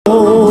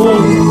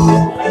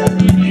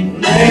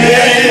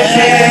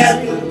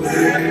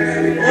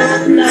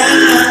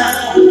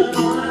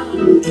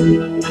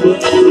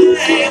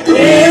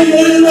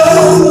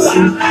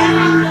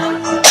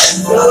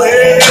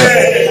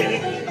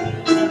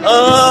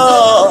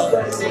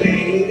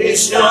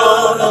It's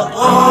not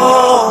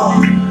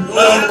upon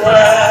the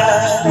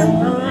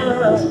ground.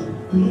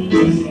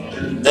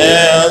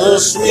 There's a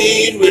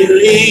sweet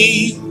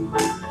relief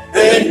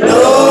and knowing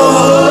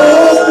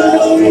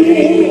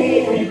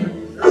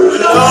the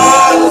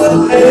Lord will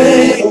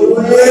make a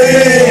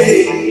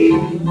way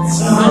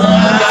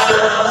somehow.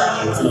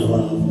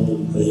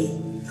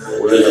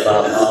 Worry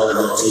about all the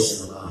meditation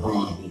of our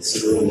heart, be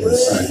secret in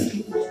sight.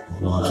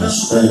 Lord, our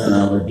strength and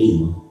our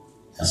Redeemer.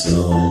 That's the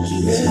Lord in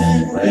Jesus'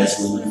 name. Prayers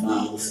will be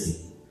found with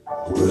faith.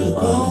 The word of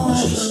God, I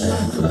shall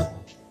stand forever.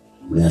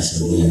 We ask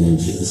it again in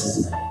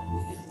Jesus' name.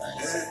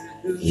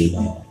 We give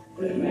thanks.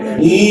 Amen.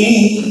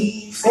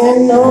 Believe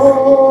and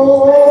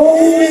knowing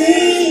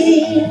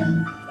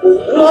the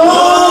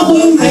Lord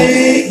will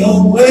make a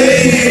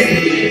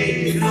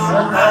way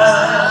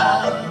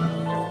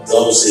somehow.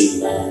 Go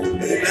see, man.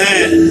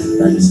 Amen.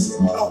 Thanks to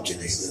God.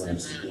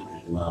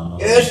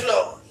 Yes,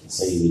 Lord.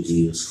 Savior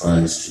Jesus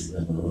Christ, who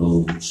never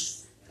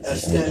rose.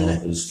 That's Stanley.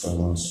 His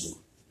presence.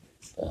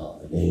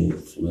 Today,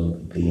 will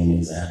be in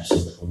his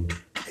absence.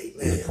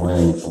 We're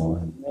praying for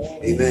him.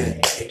 Amen.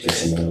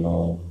 Petition the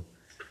Lord.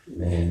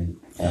 Amen.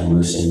 Have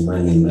mercy and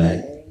bring him back.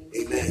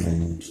 Amen.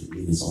 Amen. To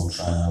be his own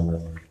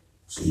trial,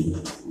 see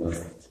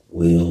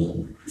Will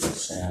and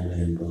Stanley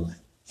and Brother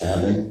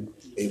Alvin.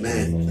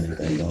 Amen. Amen.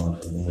 Thank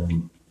God for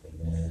them.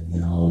 Amen.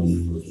 And all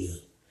you will hear.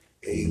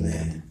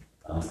 Amen.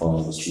 Our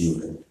Father's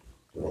children.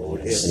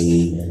 Lord,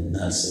 saved and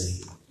not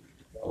saved.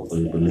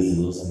 Hopefully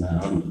believers and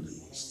not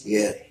unbelievers.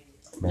 Yeah.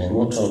 Man,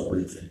 we'll talk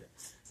briefly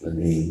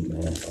today,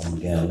 man, from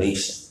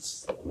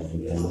Galatians.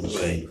 Man,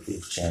 Galatians, the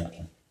 5th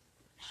chapter.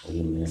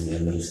 Amen.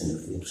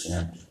 Galatians, the 5th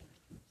chapter.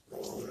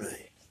 All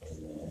right.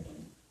 Amen.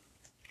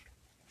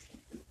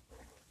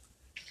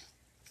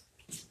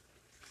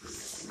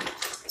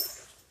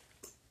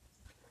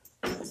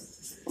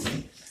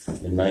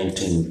 The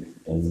 19th,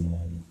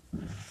 amen,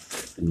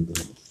 through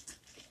the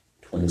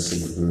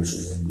 26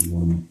 verses, and we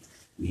want to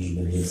read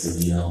the rest of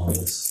the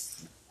hours.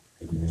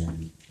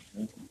 Amen.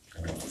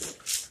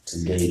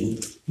 Today,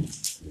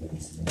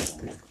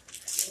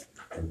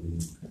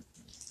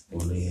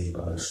 we're led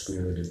by the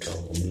Spirit to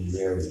talk in these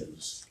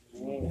areas.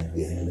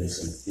 And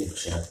listen to the 5th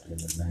chapter and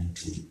the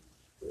 19th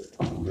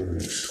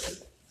verse.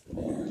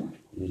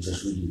 We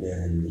just read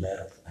that in the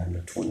latter and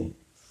the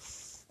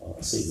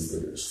 26th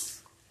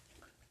verse.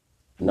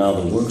 Now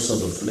the works of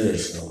the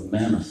flesh are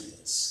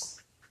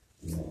manifest,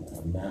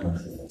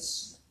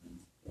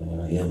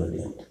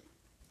 evident,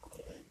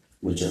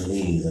 which are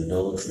these: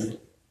 adultery,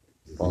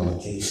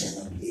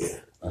 fornication,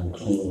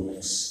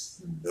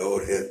 uncleanness,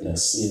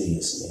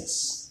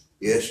 lasciviousness,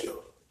 yes,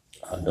 Lord,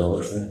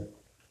 adultery,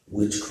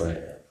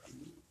 witchcraft,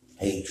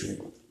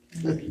 hatred,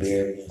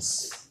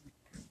 variance,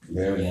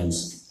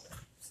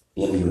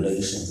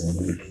 emulations and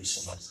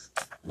mutilations,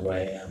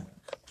 wrath,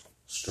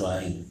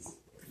 strife,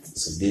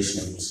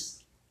 seditions,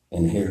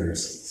 and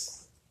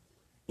heresies,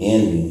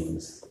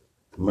 envyings,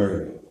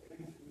 murder,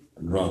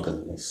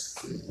 drunkenness,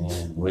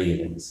 and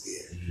ravings.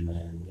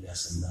 Amen.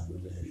 That's enough. We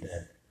read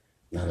that.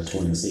 Now the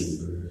 26th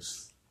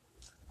verse.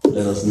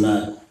 Let us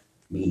not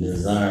be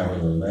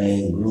desirous of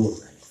vain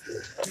glory,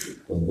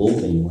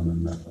 provoking one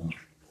another,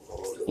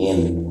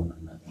 envying one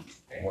another.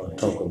 I want to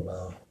talk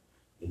about,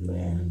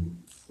 amen,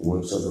 the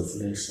works of the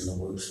flesh and the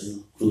works of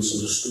the fruits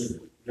of the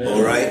Spirit.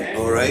 All right,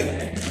 all right.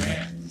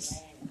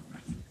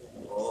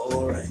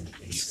 All right.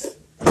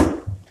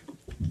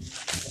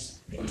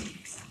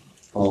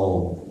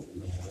 Paul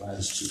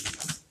writes to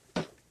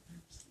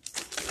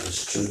this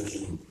church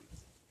in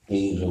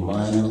Asia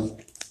Minor.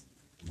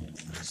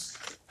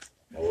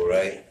 All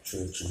right.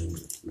 Church in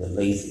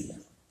Galatia.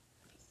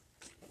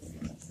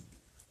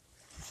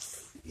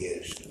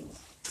 Yes.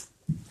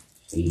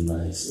 He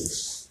writes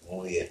this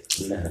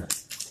letter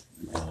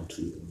now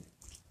to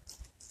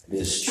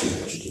this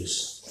church,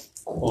 this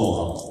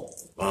choir.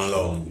 My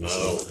Lord.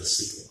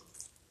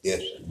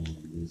 Yes.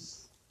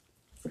 This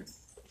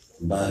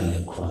body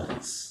of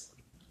Christ.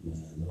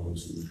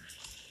 Those who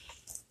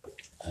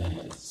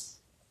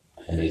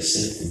had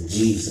accepted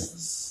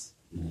Jesus.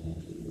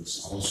 It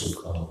was also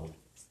called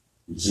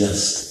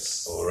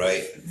justice. All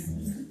right.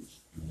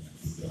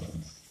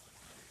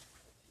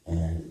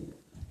 And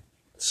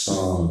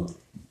Son,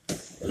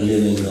 the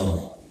living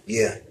God.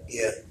 Yeah.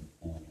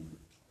 And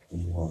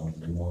he was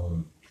the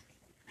one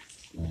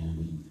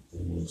who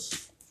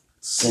was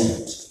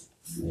sent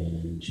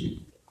to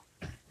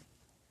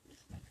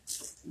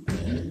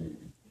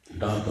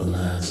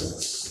doctrinize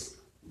us.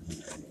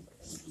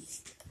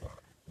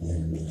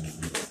 And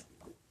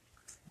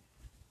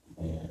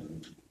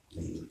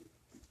the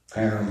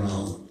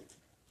paramount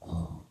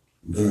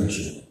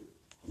virtue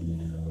of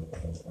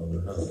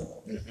love.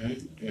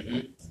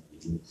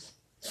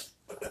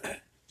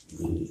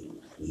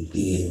 We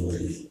did what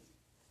he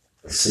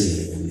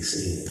said when he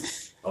said.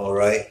 All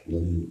right.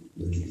 What he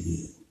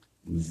did.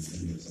 He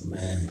was a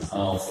man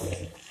powerful,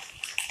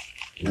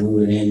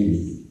 word and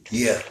deed.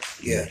 Yeah.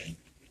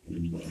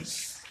 He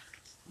was,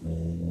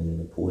 in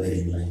the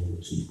poetic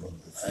language, he was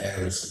the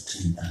fairest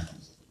of 10,000.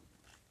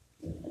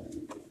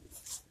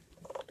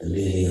 The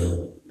lily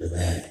of the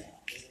valley.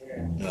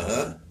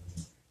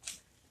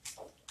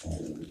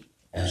 And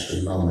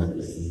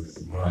astronomically,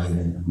 the bright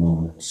in the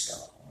morning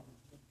star.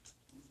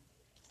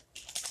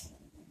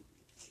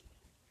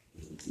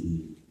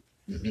 He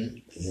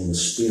is in the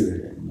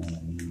spirit,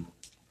 and he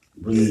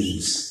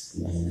breathes,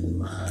 in the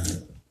mind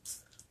of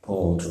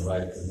Paul to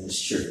write to this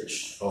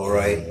church. All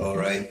right.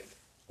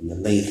 In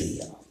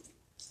Galatia,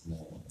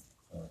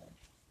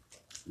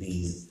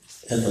 these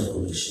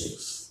ethical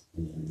issues,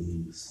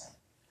 these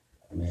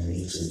are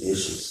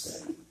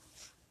issues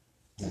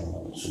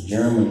that should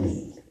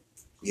germinate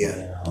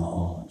in our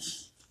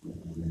hearts,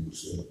 and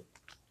should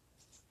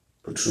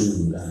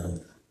protrude out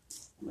of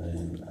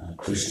our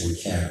Christian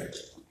character,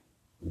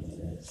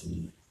 as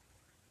we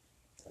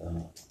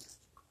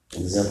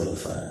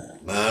exemplify.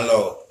 My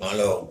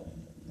Lord.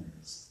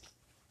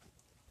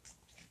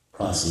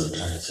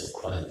 Proselytes of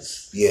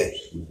Christ. Yes.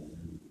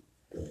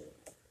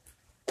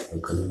 The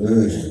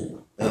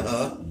conversion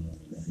that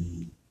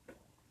he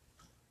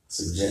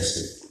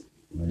suggested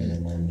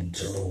when he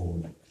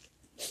told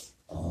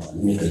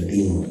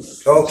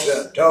Nicodemus. Talk,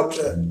 sir.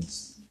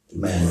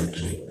 Married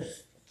to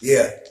it.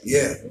 Yeah.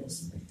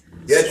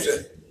 Yes,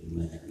 sir.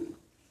 Amen.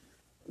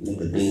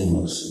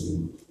 Nicodemus,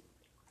 who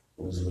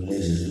was a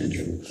religious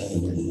leader, who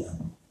came to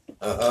him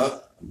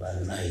by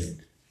night.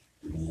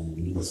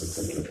 He was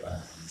afflicted by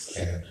his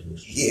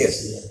characteristics. Yes.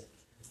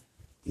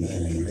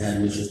 And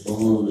that which is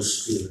born of the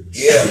Spirit.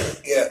 Yeah.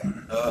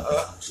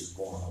 Which is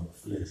born of the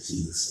flesh,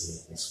 Jesus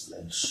said, is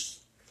flesh.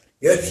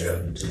 Yes,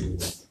 sir. To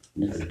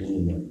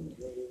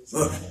Nicodemus,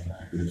 and I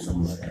heard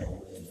somebody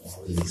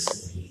always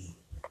say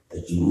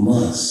that you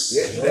must.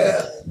 Yes,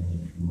 sir.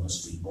 You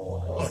must be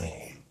born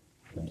again.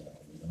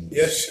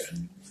 Yes, sir.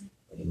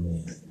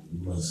 Amen. You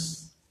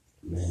must,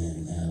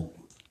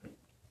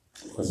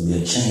 must be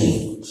a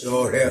change.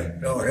 Lord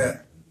help.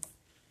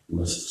 You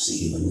must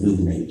receive a new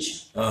nature.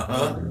 A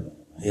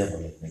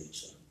heavenly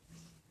nature.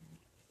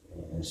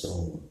 And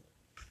so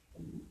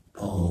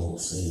Paul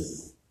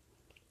says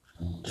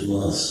to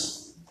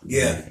us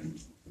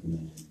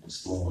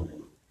this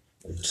morning,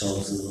 he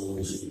talks to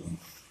those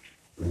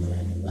who are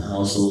in the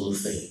household of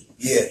faith.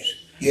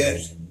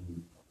 Yes.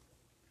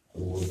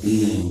 Who are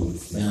being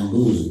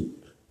bamboozled.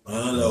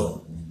 My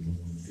Lord.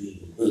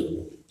 Being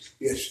hoodwinked.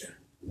 Yes, sir.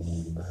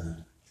 And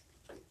by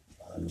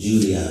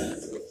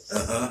Judaizers.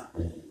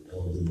 And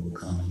those who were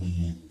coming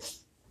in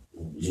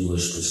with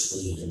Jewish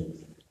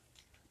persuasion.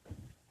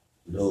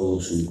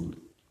 Those who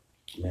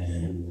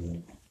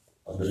were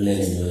of the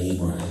lineage of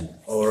Abraham.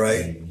 All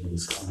right. And he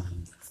was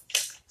coming,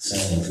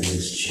 saying to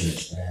this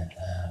church that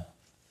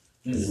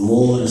there's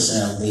more to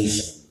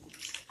salvation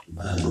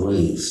by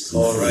grace.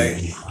 All right.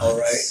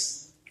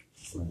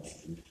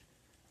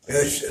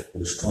 Yes, sir.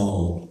 Which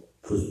Paul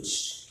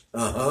preached.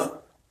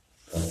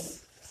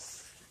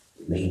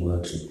 They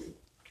were to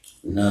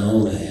not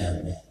only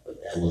have that, but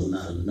that was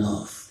not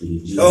enough.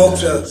 Talk,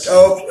 sir.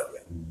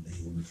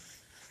 They were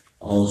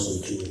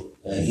also to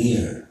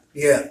adhere.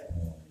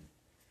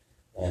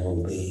 And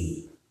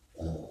obey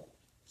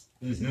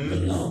the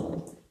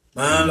law.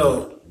 My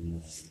Lord.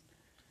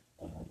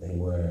 They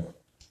were,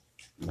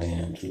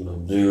 to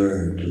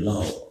observe the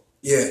law.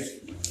 Yes.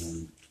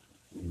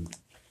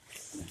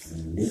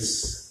 And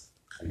this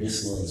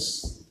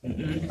was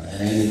an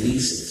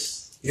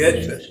antithesis.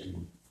 Yes, sir.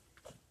 To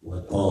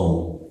what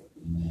Paul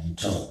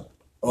taught.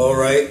 All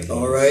right.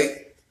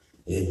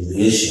 It was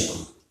the issue.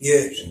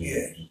 Yes.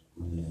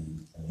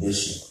 The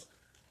issue.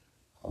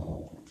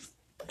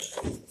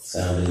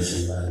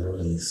 Salvation by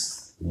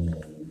grace,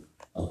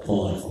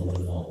 apart from the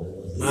law.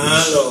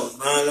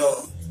 My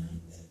Lord.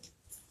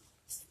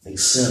 They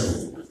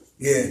settled.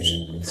 Yes.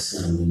 They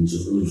settled in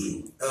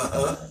Jerusalem.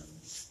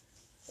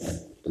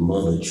 At the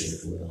mother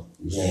church,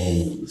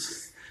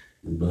 James,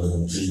 the brother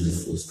of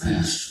Jesus, was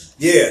pastor.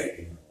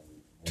 Yeah.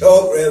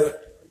 Talk, Reverend.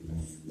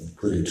 They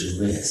put it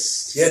to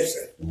rest. Yes,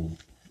 sir.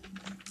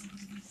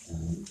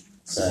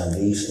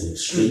 Salvation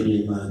is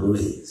strictly by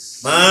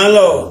grace. My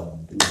Lord.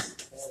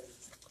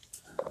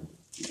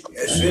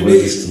 Yes, and it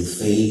grace is. through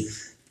faith.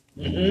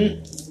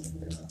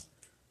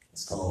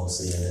 As Paul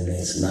said, and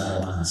it's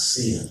not of our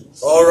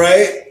sins. All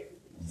right.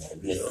 The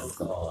gift of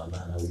God,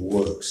 not of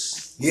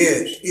works.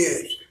 Yes.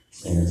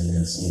 And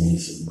there's any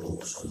should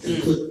boast. But they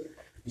put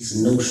this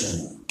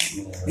notion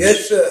of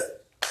Yes, sir.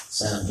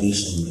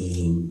 salvation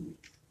being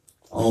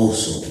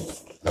also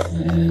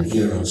an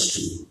adherence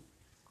to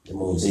the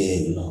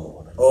Mosaic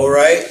law. All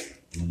right.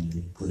 And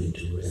they put it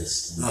to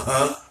rest.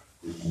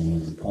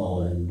 And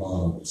Paul and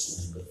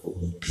Barnabas went before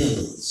the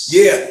pillars.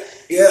 Yeah.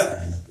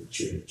 Of the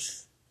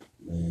church.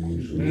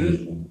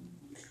 And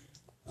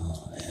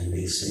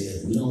they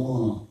said, we don't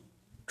want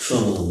to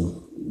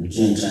trouble the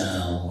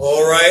Gentiles.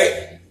 All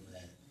right.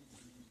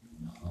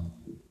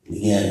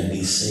 Began to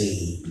be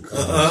saved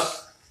because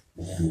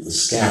of the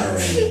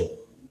scattering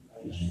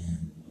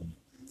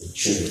the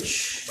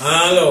church.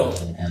 My Lord.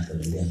 After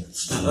the death of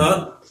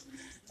Stephen.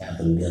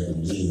 After the death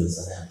of Jesus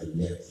and after the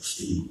death of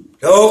Stephen.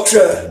 Talk,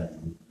 sir.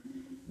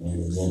 And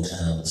the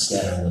Gentiles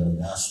scattering of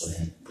the gospel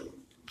had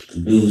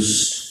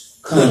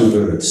produced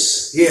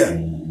converts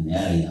in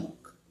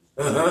Antioch.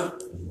 And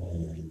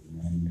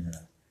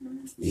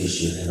the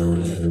issue had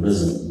already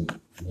arisen.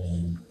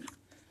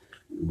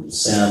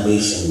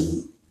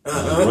 Salvation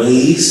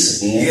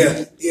grace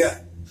again.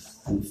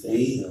 Through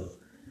faith, or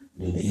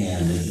did they have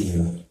to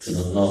hear to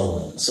the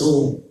Lord?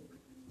 So,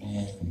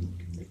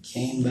 they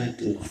came back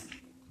to the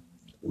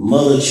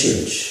mother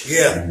church.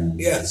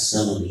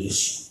 Settled the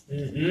issue.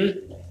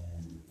 And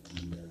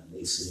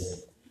they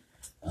said,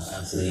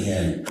 after they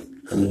had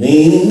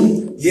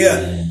convened,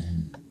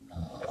 and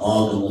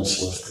arguments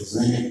was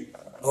presented.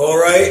 All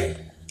right.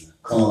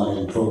 Con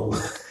and pro.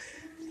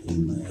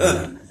 And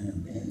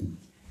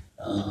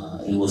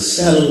it was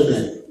settled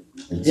that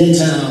the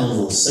Gentiles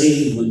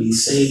would be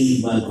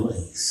saved by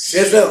grace.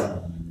 Say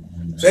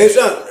something. Say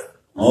something.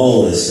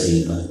 Always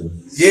saved by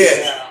grace.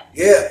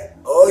 Yeah.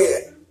 Oh,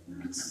 yeah.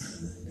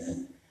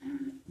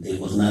 They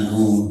was not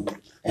going to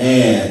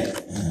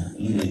add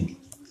any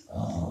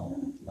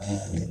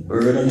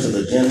burden to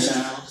the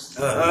Gentiles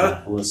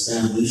where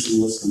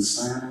salvation was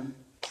concerned.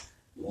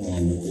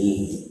 And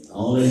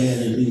all they had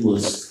to do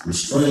was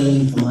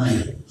restrain from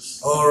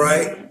idols. All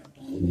right.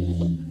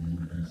 And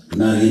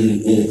not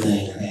eating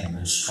anything that had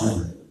been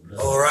strangled.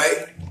 All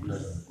right. And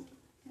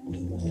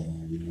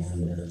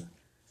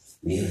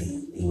they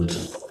were to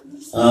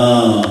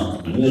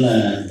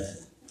realize that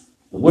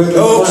the work of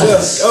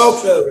Christ,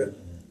 the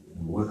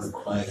work of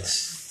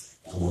Christ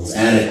was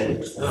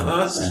adequate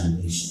for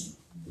salvation.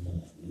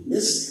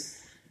 This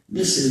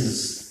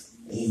is,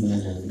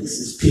 amen, this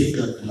is picked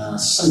up in our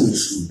Sunday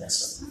school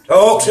lesson.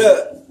 Talk,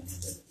 sir.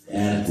 The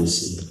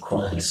adequacy of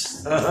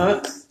Christ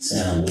for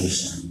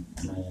salvation.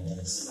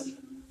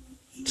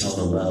 He talked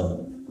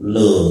about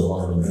love,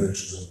 one of the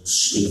virtues of the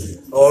Spirit.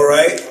 All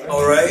right.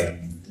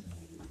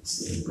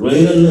 It's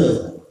greater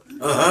love.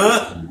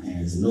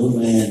 There's no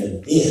man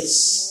that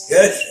this.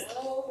 Yes.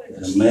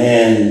 That a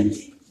man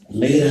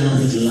lay down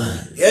his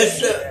life. Yes,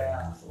 sir.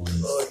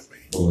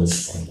 For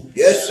his friend.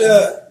 Yes,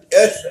 sir.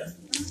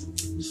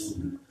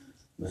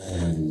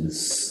 Man,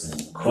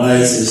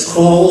 Christ's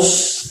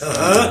cross.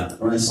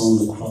 Christ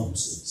on the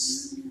cross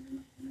is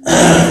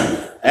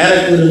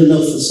adequate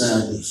enough for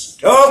salvation.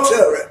 Talk,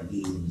 sir.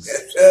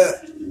 Yes, sir.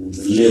 He was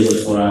delivered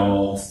for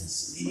our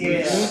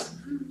offense.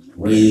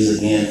 Raised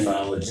again for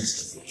our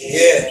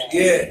justification.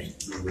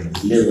 Yes. He was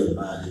delivered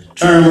by the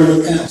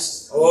eternal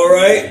counsel. All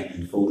right.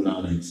 And full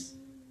knowledge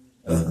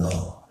of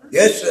God.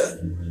 Yes, sir.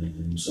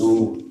 And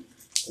so,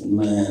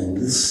 man,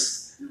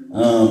 this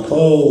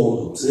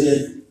Paul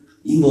said,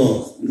 you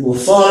were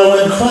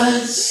following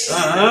Christ.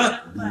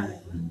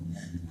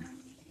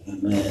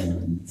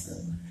 Amen.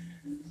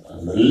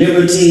 The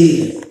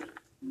liberty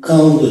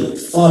comes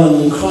with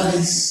following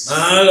Christ.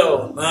 My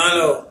Lord.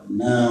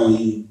 Now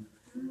you've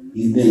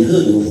been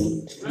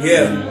hoodwinked.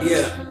 Yeah.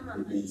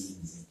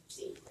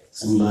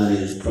 Somebody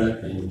is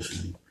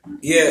practicing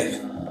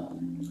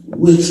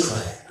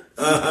witchcraft.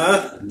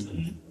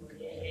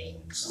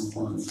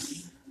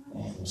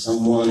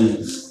 Someone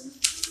is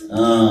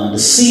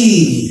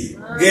deceived.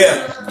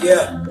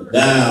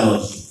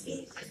 Beguiled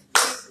you.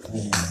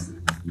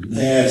 You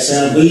have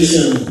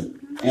salvation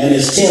and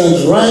its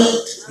tenants right.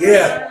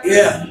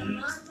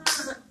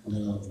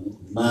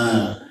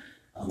 By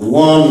the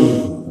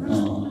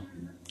one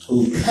who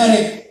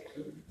panicked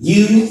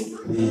you.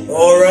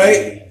 All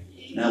right.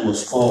 That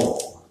was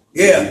Paul.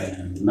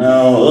 And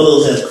now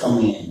others have come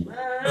in.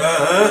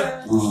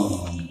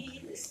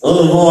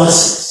 Other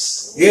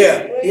voices.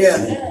 They're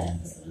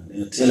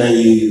telling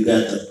you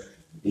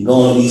you're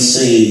going to be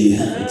saved. You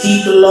have to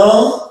keep the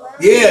law.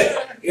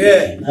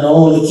 Not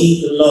only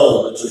keep the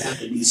law, but you have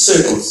to be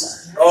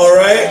circumcised. All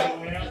right.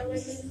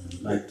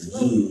 Like the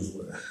Jews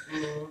were.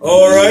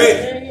 All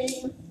right.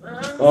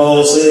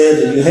 Paul said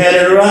that you had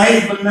it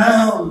right, but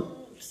now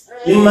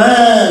your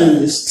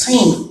mind is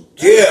tainted.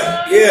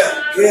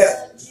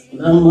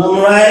 I'm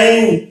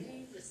writing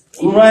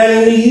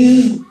to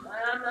you.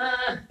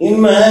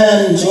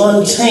 Amen. To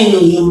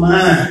untangle your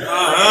mind.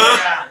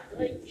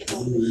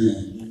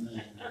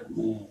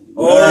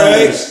 All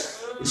right.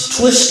 It's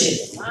twisted.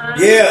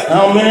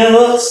 How many of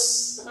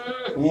us?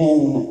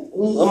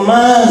 Our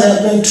minds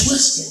have been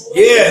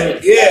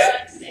twisted.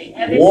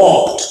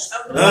 Warped.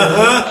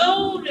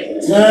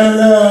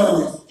 And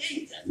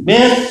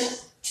bent.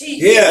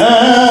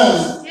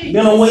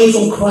 Been away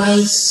from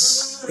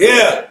Christ.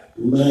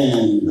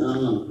 Man.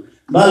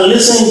 By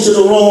listening to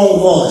the wrong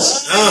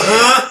voice.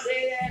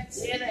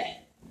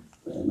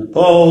 And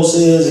Paul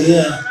says,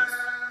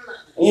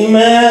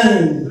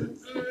 amen.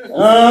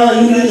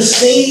 You need to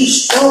stay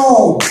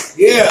strong.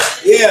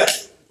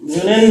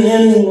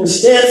 And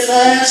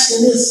steadfast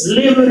in this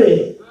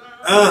liberty.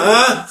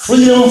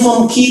 Freedom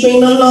from keeping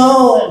the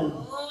law and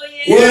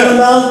worrying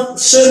about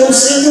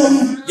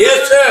circumcision.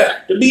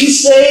 To be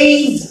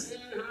saved.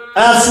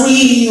 I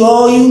free you.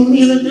 All you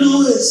need to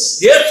do is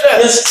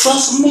just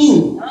trust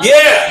me.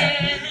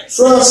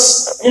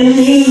 Trust in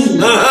me.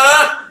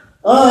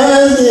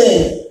 Has the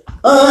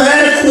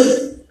adequate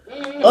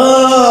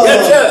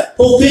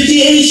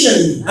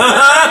propitiation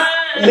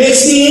and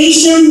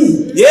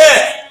expiation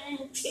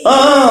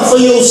for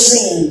your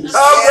sins. I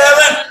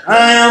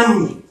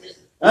am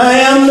I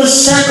am the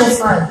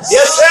sacrifice.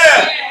 Yes,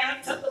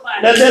 sir.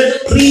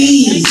 That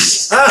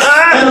please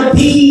and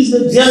appease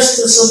the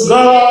justice of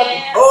God.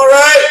 All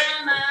right.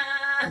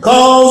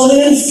 Cause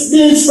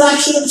the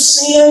infraction of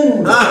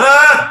sin.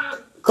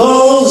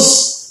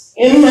 Cause,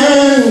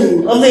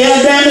 amen, of the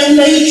Adamic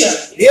nature.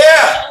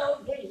 Yeah.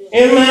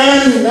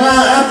 Amen.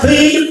 I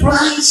paid the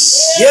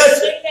price.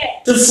 Yes.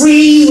 To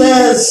free you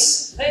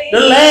as the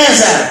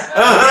last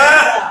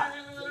Adam.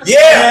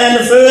 Yeah. And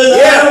the first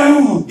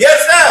Adam. Yes,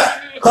 sir.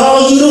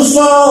 Cause you to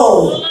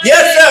fall.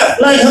 Yes, sir.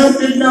 Like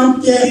Humpty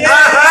Dumpty.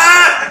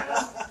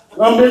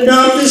 Humpty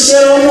Dumpty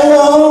sat on the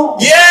wall.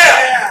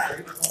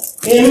 Yeah.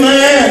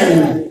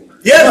 Amen.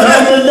 Yes,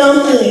 Humpty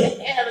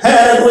Dumpty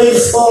had a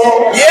great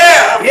fall.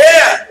 Yeah.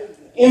 Yeah.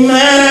 Amen.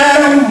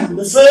 Adam,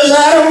 the first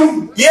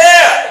Adam.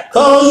 Yeah.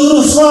 Cause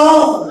you to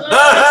fall.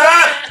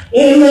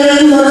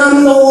 Amen. But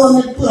I'm the one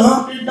that put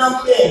Humpty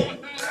Dumpty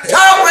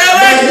Talk,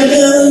 back Reverend.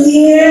 together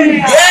again.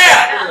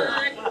 Yeah.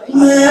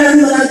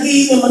 Man, but I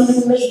gave him a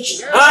new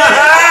nature.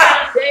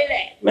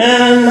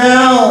 Man,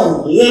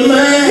 now,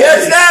 amen.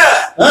 Yes,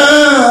 sir.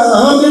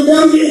 Humpty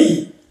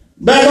Dumpty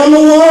back on the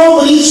wall,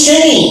 but he's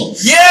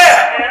changed.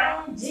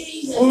 Yeah.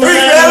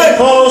 Man,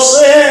 Paul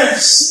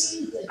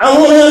says, I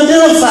want to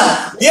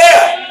identify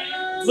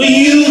Yeah. for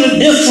you the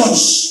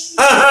difference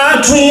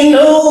between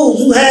those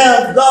who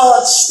have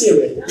God's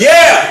Spirit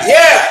Yeah.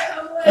 Yeah.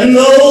 and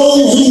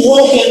those who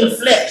walk in the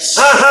flesh.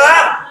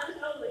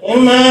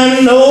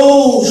 Amen.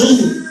 Those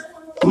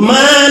who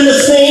mind the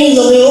things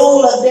of the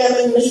old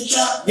Adamic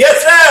nature,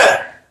 Yes,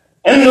 sir.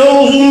 and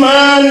those who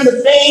mind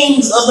the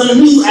things of the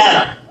new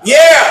Adam.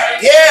 Yeah.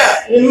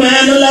 Yeah.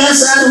 Amen. The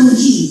last Adam,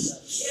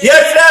 Jesus.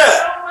 Yes,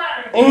 sir.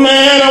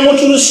 Amen. I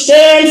want you to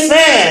stand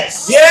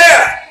fast.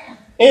 Yeah.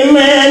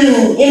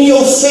 Amen. In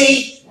your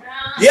faith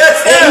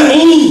Yes, in sir.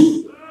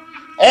 me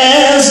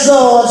as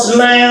God's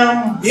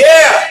Lamb.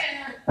 Yeah.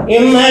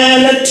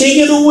 Amen. That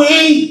taketh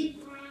away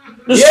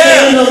the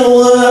sin of the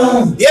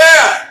world.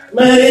 Yeah.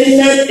 Man,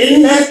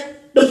 isn't that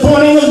the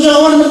pointing of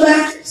John the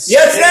Baptist?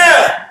 Yes,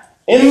 sir.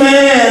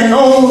 Amen.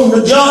 On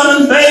the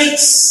Jordan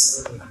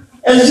banks,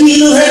 as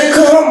Jesus had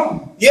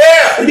come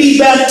Yeah. to be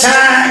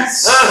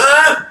baptized.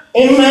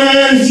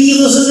 Amen.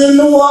 Jesus is in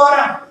the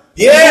water.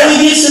 Yeah. When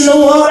he gets in the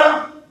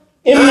water,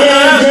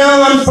 amen.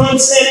 John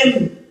points at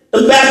him,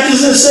 the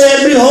Baptist, and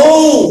said,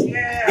 behold,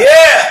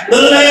 Yeah. the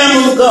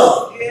Lamb of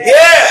God,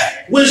 Yeah.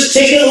 which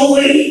taketh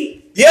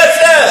away Yes,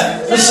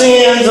 sir. the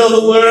sins of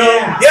the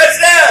world. Yes,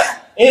 sir.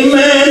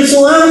 Amen.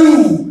 So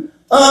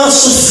I'm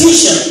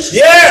sufficient.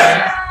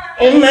 Yeah.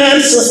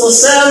 Amen. So for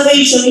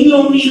salvation, you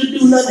don't need to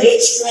do nothing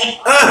extra.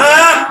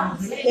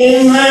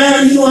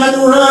 Amen. You don't have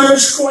to run and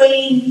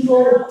scream. You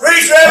don't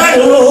Preach, have to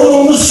Reverend. roll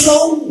on the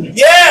floor.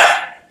 Yeah.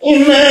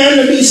 Amen.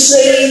 To be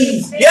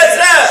saved. Yes,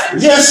 sir.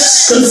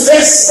 Just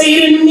confess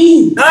faith in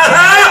me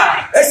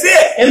That's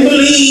it. and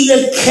believe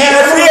that That's it,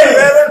 Calvary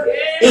Reverend.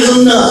 is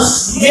enough.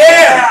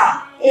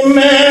 Yeah.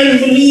 Amen.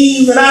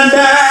 Believe that I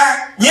died.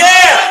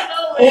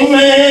 Yeah.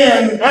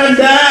 Amen. I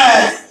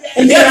died.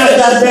 And then I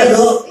got back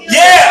up.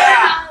 Yeah.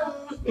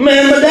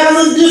 Man, but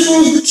there's a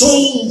difference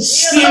between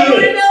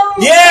spirit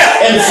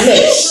Yeah. and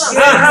flesh.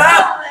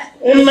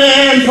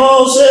 Amen.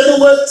 Paul said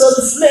the works of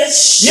the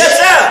flesh. Yes,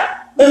 sir.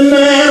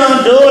 Amen.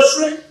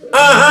 Adultery,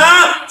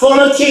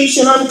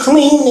 fornication,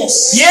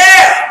 uncleanness.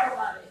 Yeah.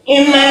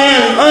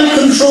 Amen.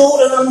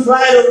 Uncontrolled and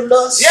unbridled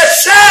lust.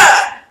 Yes, sir.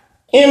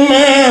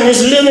 Amen.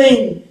 Is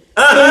living.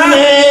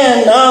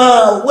 Amen.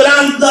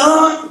 Without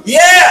God.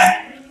 Yeah.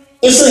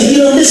 It's a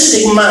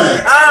hedonistic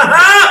mind.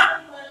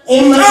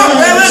 Amen.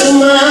 It's a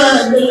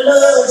mind that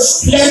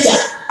loves pleasure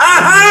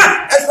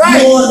That's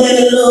right. more than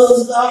it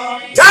loves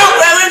God. Talk,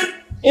 Reverend.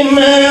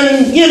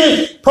 Amen. Get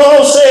it?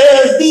 Paul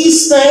says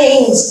these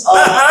things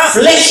are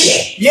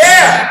fleshy.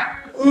 Yeah.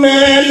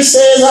 Man, he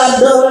says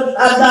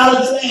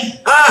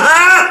idolatry.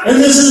 And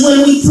this is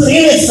when we put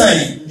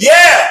anything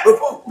Yeah.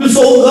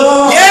 before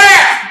God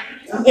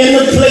Yeah. in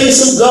the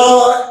place of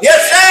God.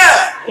 Yes,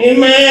 sir.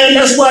 Amen.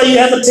 That's why you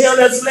have to tell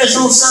that flesh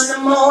on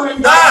Sunday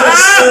morning. God is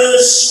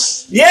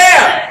first.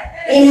 Yeah.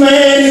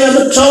 Amen. You have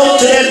to talk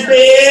to that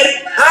bed.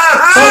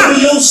 Talk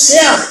to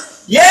yourself.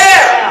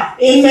 Yeah.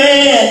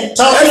 Amen.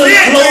 Talk to the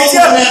That's it, clothes in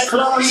preacher. that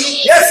closet.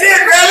 That's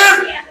it,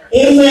 Reverend.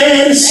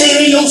 Amen. Say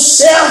to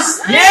yourself,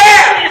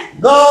 Yeah.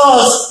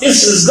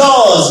 this is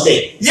God's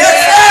day. Yes,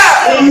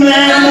 sir.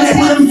 Amen.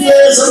 Put them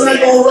first, I'm not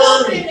going to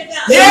run.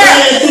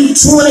 Amen. Do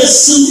 20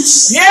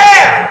 suits.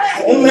 Yeah.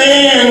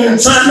 Amen.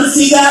 Trying to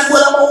figure out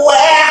what I'm going to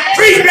wear.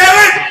 Preach,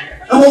 Reverend.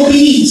 I'm going to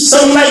be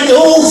something like the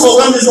old folk.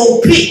 I'm just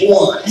going to pick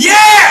one.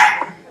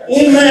 Yeah.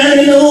 Amen.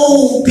 And the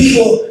old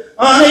people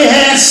only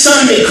had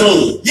Sunday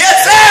clothes.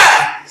 Yes,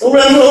 sir. So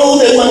remember,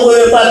 they wasn't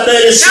worried about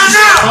 30 suits.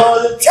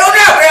 Show up,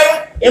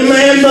 Reverend.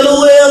 Amen. Brother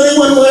Well, they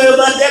wasn't worried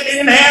about that. They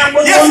didn't have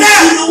one Yes, suit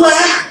sir. to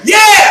wear.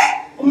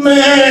 Yeah.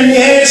 Man, they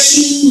had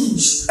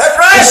shoes That's for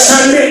right.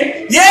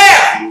 Sunday.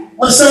 Yeah.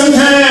 But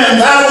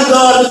sometimes our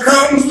God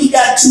becomes we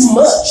got too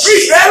much.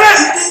 Preach,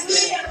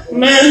 Reverend.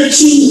 Man, to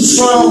choose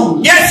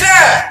from. Yes,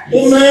 sir.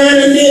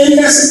 Amen. And then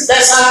that's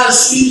our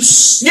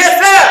excuse. Yes,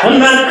 sir. I'm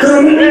not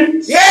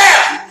coming.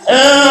 Yeah.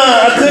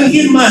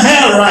 get my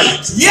hair right.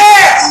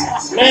 Yeah.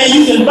 Man,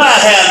 you can buy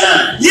hair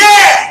now.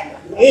 Yeah.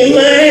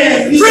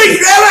 Amen. Preach,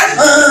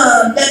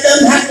 Reverend. That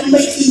doesn't have to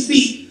make you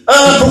be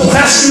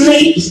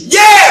procrastinate.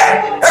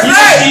 Yeah. That's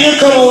right. You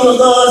come on to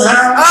God's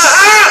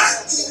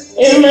house.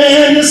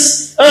 Amen.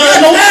 Just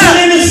don't put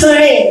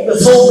anything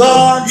before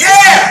God.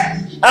 Yeah.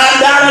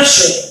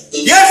 Idolatry.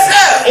 Yes,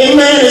 sir.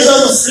 Amen. Is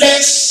of the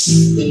flesh.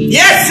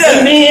 Yes, sir.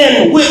 And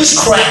then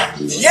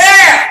witchcraft.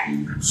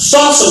 Yeah.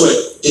 Sorcery.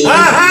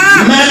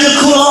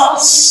 Magical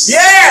arts.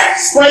 Yeah.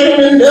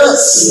 Sprinkling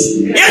dust.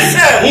 Yes,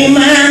 sir.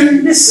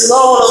 Amen. This is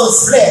all of the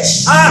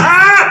flesh.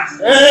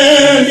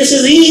 And this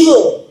is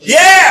evil.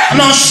 Yeah.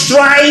 Not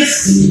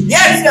strife.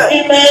 Yes, sir.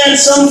 Amen.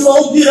 Some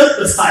folks get up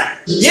to fight.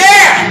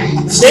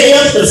 Yeah. Stay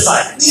up to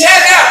fight.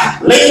 Yes,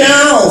 sir. Lay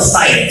down,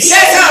 fight.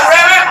 Yes, sir,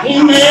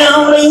 Reverend. Amen.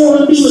 All they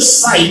want to do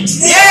is fight.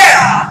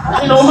 Yeah.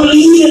 They don't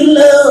believe in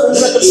love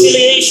and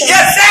reconciliation.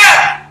 Yes,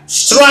 sir.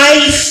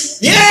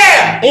 Strife.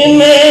 Yeah.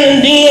 Amen.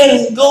 And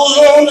then goes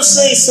on to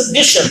say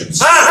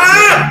seditions.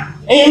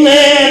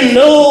 Amen.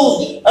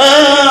 No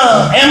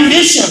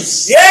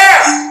ambitions.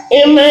 Yeah.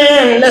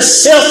 Amen. That's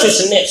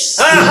selfishness.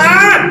 They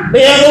have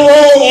the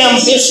wrong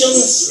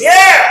ambitions.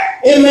 Yeah.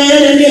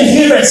 Amen. And then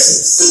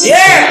heresies.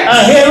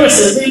 Yeah.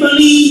 Heresies. They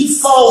believe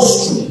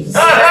false truth.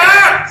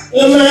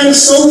 Amen.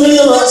 So many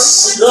of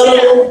us,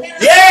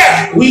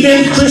 Yeah. we've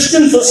been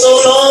Christian for so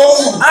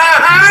long.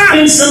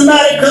 And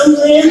somebody comes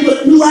in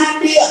with a new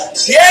idea.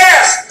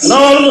 Yeah. And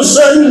all of a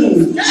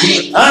sudden,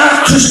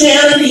 our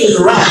Christianity is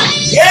right.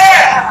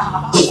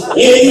 Yeah.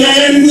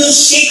 Amen. We'll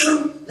shake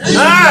them.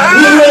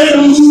 We're ready to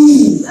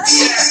move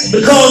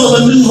because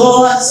of a new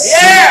voice.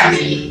 Yeah.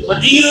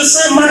 But Jesus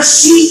said, my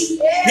sheep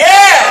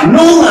Yeah.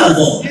 know my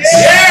voice.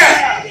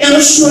 Yeah. And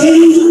a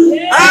stranger,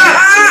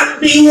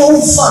 they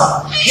won't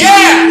follow.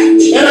 Yeah.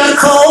 And I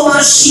call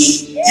my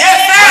sheep Yes,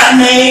 by sir.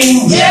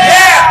 name.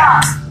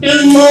 Yeah.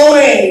 This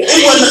morning,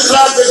 it wasn't the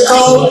clock that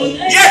called you.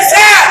 Yes,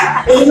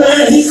 sir.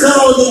 Amen. He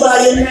called you by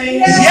your name.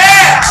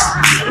 Yeah.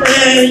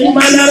 Man, you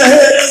might not have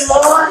heard his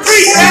voice.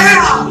 Preach,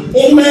 Reverend.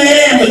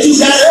 Amen. But you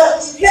got up.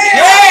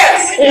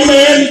 Yes.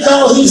 Amen.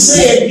 Because he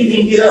said you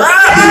can get up.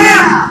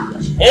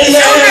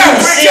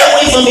 Amen. Stay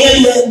away from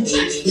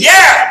envy.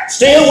 Yeah.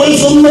 Stay away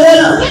from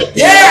murder.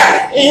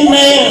 Yeah.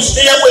 Amen.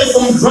 Stay away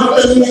from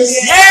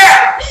drunkenness.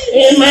 Yeah.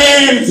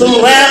 Amen.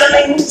 From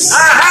ravenings.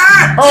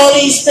 All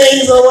these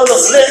things are of the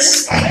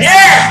flesh.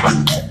 Yeah.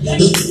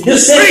 You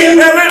see,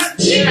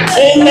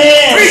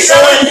 amen.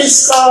 Showing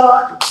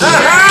discord.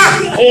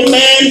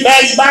 Amen.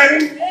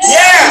 Backbiting.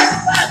 Yeah.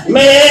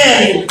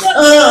 Man,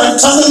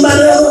 talking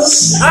about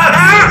others.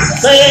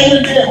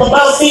 Saying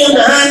about them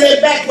behind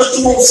their back, but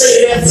you won't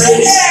say their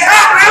face.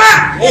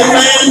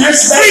 Amen.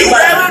 That's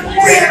backbiting.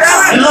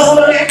 And all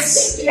of that.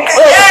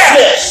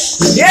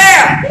 Flesh.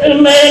 Yeah.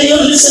 Amen.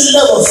 You're just a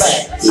love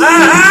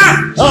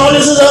fact. All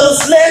this is of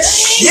the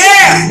flesh.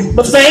 Yeah.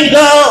 But thank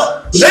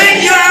God.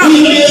 Thank God.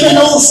 We live in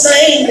those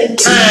things in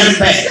time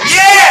back.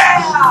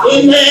 Yeah.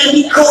 Amen.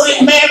 We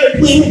quoted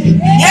married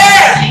women.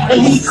 Yeah.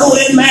 And we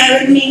quoted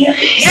married men.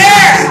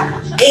 Yeah.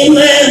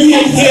 Amen. We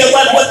didn't care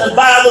about what the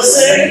Bible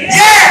said.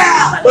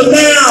 Yeah. But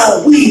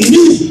now we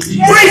knew.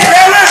 Preach,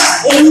 Reverend.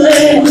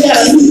 Amen. We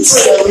got a new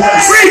trail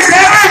now. Preach,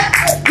 Reverend.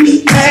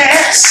 We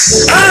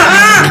passed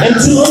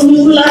into a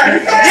new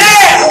life.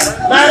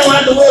 Yeah. Now I don't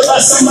have to worry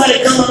about somebody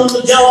coming on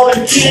the job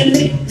and killing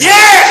me.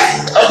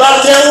 Yeah.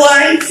 About their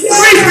wife.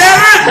 Preach,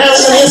 Reverend. That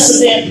was an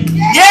incident.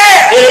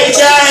 Yeah.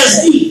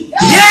 HISD.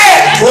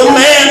 Yeah. Where a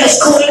man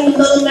was courting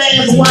another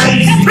man's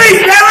wife.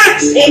 Preach, Reverend.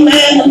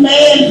 Amen. The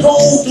man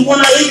goes to one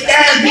of his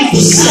guys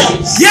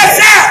Yes,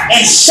 sir.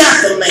 and shot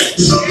the man.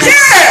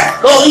 Yeah.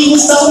 Though he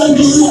was talking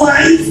to his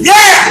wife.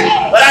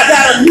 Yeah. But I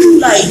got a new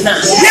life now.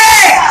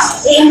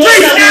 Yeah. Amen.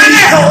 Preach, I want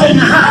to go in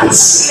the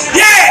house.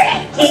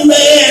 Yeah.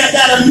 Amen. I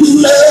got a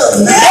new love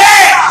now.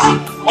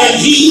 Yeah. And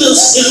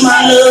Jesus is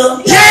my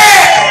love.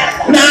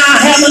 Yeah. Now I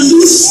have a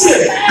new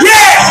spirit.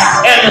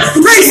 Yeah. And the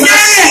fruit of my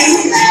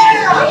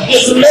spirit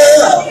is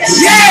love.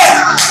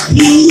 Yeah.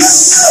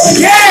 Peace.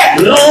 Yeah.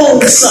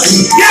 Long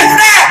suffering. Yes,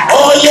 sir.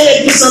 Oh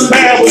yeah, it gets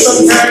unbearable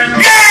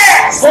sometimes.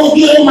 Yeah. Gonna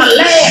get on my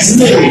last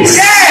nerve.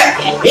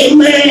 Yeah.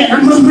 Amen.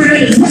 I'm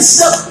reminded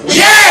messed up.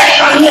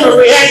 Yeah. I'm gonna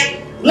react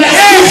like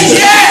Yeah.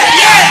 yeah.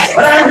 Yeah.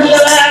 But I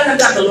realize I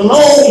got the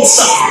long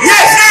suffering.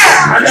 Yes, sir.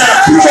 I gotta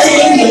pray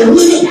in the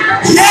will.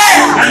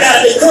 Yeah. I gotta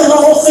become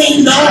all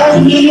things to all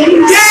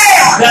men. Yeah.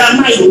 That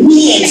I might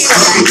win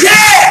something.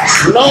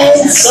 Yeah. Long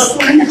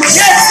suffering.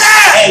 Yes, sir.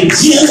 And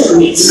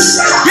gentleness.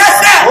 Yes,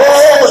 sir.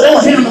 Oh,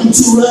 don't handle them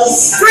too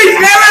rough. Preach,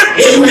 Reverend.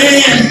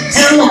 Amen.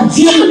 Handle them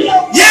gently.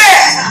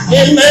 Yeah.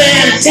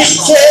 Amen. Take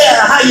care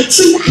of how you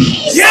treat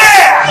people.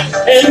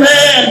 Yeah.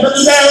 Amen.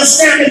 Brother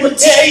Stanley would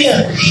tell you,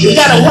 you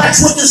gotta watch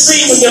what you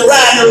say when you're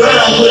riding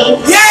around with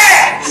them.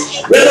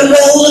 Yeah. Brother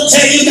Roll will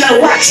tell you, you gotta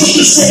watch what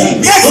you say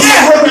when Yes,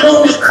 you're working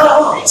on your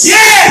cars.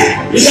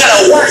 Yeah. You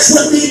gotta watch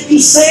what you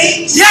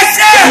say Yes,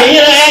 and sir.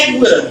 interact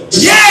with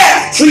them.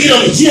 Yeah. Treat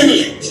them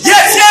gently.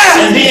 Yes, sir.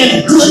 And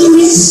then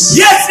goodness.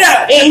 Yes, sir.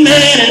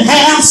 Amen. And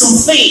have some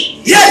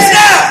faith. Yes,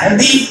 sir. And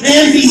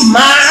then be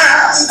mild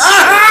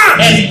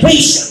and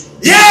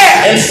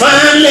Yeah. And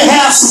finally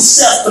have some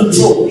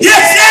self-control.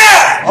 Yes,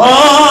 sir.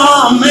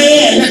 Oh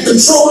man, that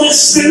controlling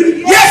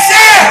spirit. Yes,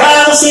 sir. The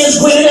Bible says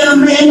greater than a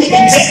man that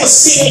can take a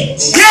city.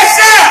 Yes,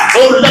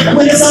 sir. Oh, look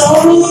when it's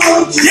all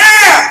over.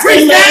 Yeah.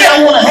 Preach Amen. that.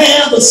 I want to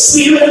have the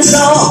spirit of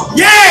God.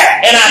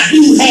 Yeah. And I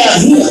do have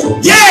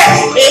him.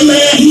 Yeah.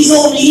 Amen. He's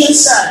on the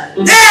inside.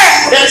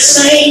 Yeah. That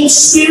same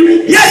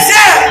spirit. Yes,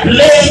 sir.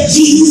 Led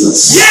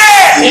Jesus.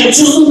 Yeah.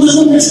 Into the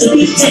wilderness to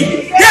be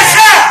tempted. Yes,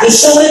 sir. To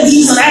show that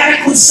he's an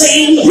adequate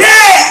savior.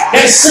 Yeah.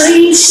 That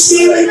same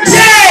spirit.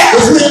 Yeah.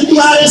 Was living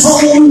throughout his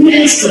whole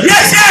ministry.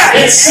 Yes, sir.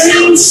 That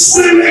same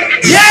spirit.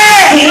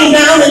 Yeah. Came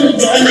down in the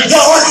Jordan.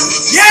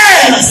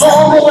 Yeah. In the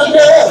form of a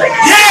dove.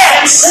 Yeah.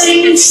 That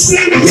same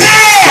spirit.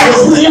 Yeah.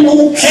 Was living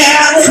on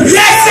Calvary.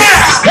 Yes, sir.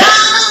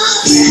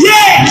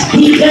 Yeah.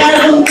 He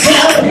died on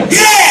Calvary.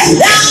 Yeah.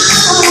 Yeah.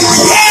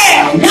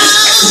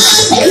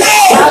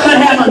 So I can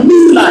have a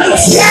new life.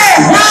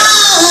 Yeah.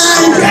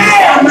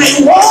 I might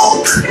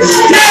walk.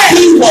 Yeah.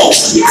 He walk.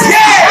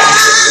 Yeah.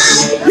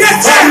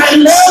 Yes, I sir. might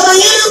love my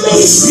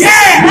enemies.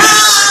 Yeah.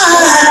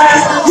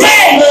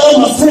 I love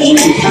my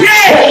friends.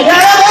 Yeah.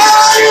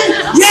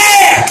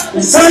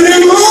 Yeah. Sun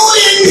and moon.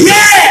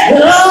 Yeah.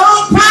 With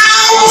all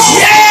power.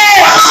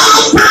 Yeah.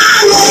 All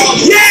power.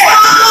 Yeah.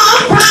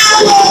 All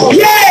power.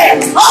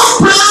 Yeah. All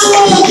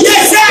power.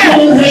 Yes, sir.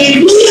 Hey, do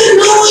you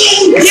know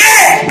him?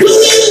 Yeah. Do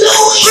you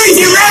know him? Preach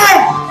it,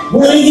 Reverend.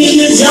 When he give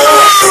you joy.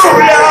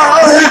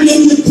 When he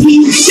give you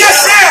peace. Yes,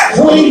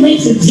 sir. When he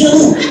makes you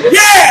joy.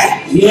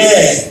 Yeah.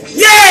 Yeah.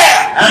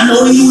 Yeah. I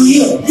know you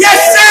will. Yes,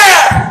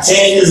 sir.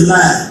 Change his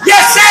mind.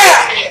 Yes, sir.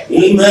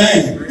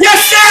 Amen. Yes,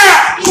 sir.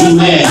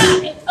 Amen.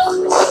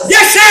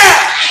 Yes, sir.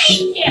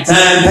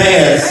 Time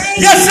passed.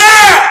 Yes, sir.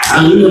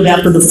 I lived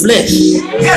after the flesh.